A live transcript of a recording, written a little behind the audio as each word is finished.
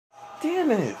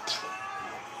Damn it.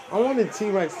 I wanted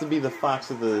T-Rex to be the fox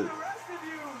of the...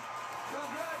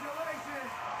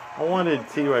 I wanted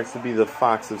T-Rex to be the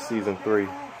fox of season 3.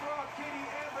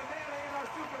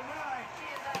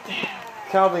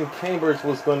 Calvin Cambridge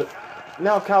was going to...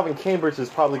 Now Calvin Cambridge is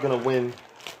probably going to win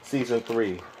season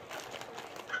 3.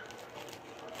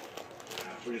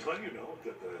 We're just letting you know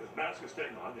that the mask is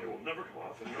staying on. It will never come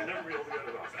off, and you'll never be able to get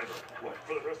it off, ever. What?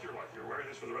 For the rest of your life. You're wearing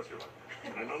this for the rest of your life.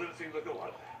 And I know that it seems like a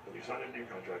lot, but you signed a new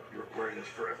contract. You're wearing this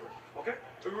forever. Okay?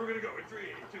 So we're going to go in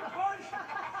 3, 2,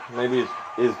 1. Maybe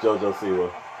it's JoJo Siwa.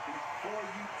 Before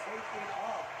you take it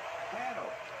off, panel,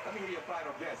 let me hear your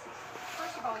final guesses.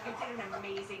 First of all, you did an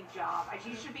amazing job.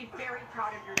 You should be very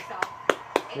proud of yourself.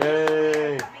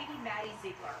 Yay! Maybe Maddie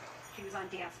Ziegler. She was on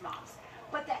Dance Moms.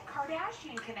 But that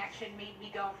Kardashian connection made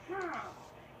me go,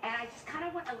 And I just kind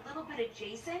of went a little bit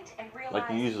adjacent and realized, like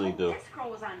you usually do. This girl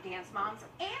was on Dance Moms,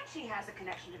 and she has a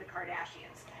connection to the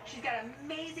Kardashians. She's got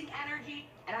amazing energy,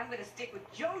 and I'm going to stick with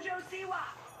JoJo Siwa.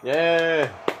 Yeah,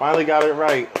 finally got it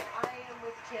right. I am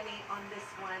with Jenny on this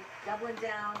one. Doubling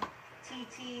down,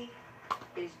 TT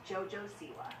is JoJo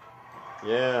Siwa.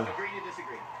 Yeah. Agree to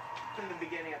disagree. From the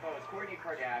beginning, I thought it was Kourtney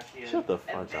Kardashian. Shut the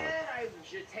fuck up. And then I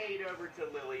jetted over to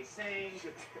Lily Singh,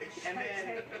 and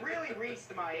then really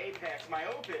reached my apex, my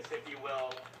opus, if you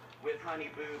will, with Honey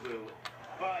Boo Boo.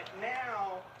 But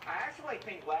now, I actually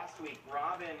think last week,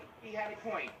 Robin, he had a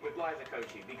point with Liza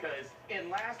Koshy, because in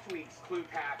last week's Clue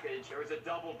package, there was a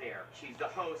Double Dare. She's the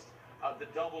host of the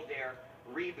Double Dare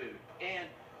reboot, and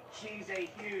she's a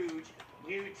huge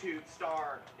YouTube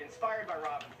star, inspired by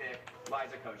Robin Thicke,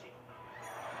 Liza Koshy.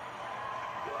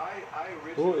 Well, I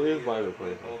originally Liza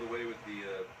went all the way with the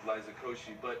Liza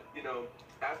Koshy, but you know,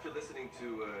 after listening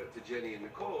to Jenny and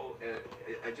Nicole,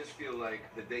 I just feel like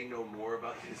that they know more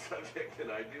about this subject than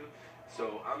I do.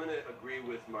 So I'm gonna agree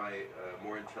with my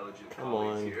more intelligent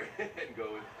colleagues here and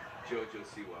go with JoJo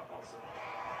Siwa also.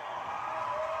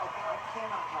 I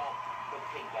cannot help but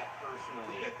take that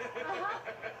personally.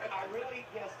 I really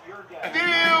guessed your guess.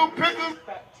 With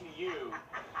respect to you.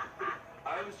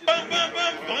 I was just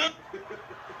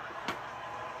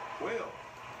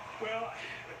Well,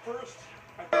 at first,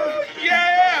 I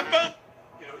thought,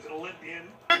 it was an Olympian.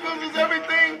 Is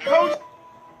everything, coach?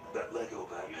 that Lego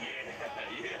baby.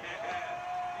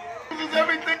 This is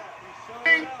everything,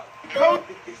 coach.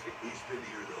 He's been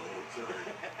here the whole time.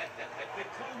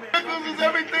 This is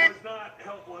everything. Was not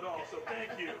helpful at all, so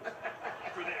thank you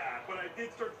for that. But I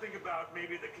did start to think about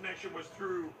maybe the connection was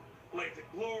through Late to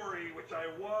Glory, which I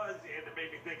was, and it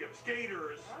made me think of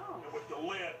skaters, and with the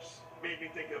lips, made me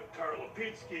think of Tara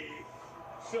Lipinski.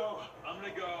 So I'm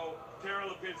gonna go Tara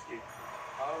Lipinski.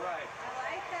 All right.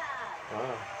 I like that.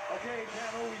 Wow. Okay,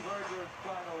 panel, we've heard your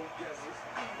final guesses.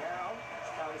 Now,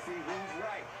 it's time to see who's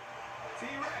right.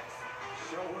 T-Rex,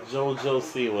 show us JoJo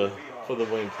Siwa for the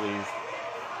win, please.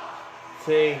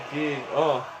 Take it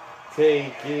off.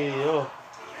 Take it off.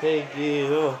 Take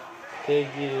it off.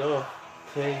 Take it off.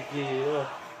 Take it off.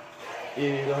 Get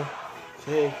it off.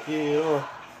 Take it off.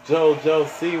 JoJo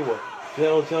Siwa.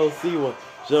 JoJo Siwa.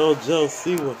 JoJo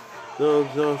Siwa.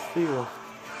 JoJo Siwa.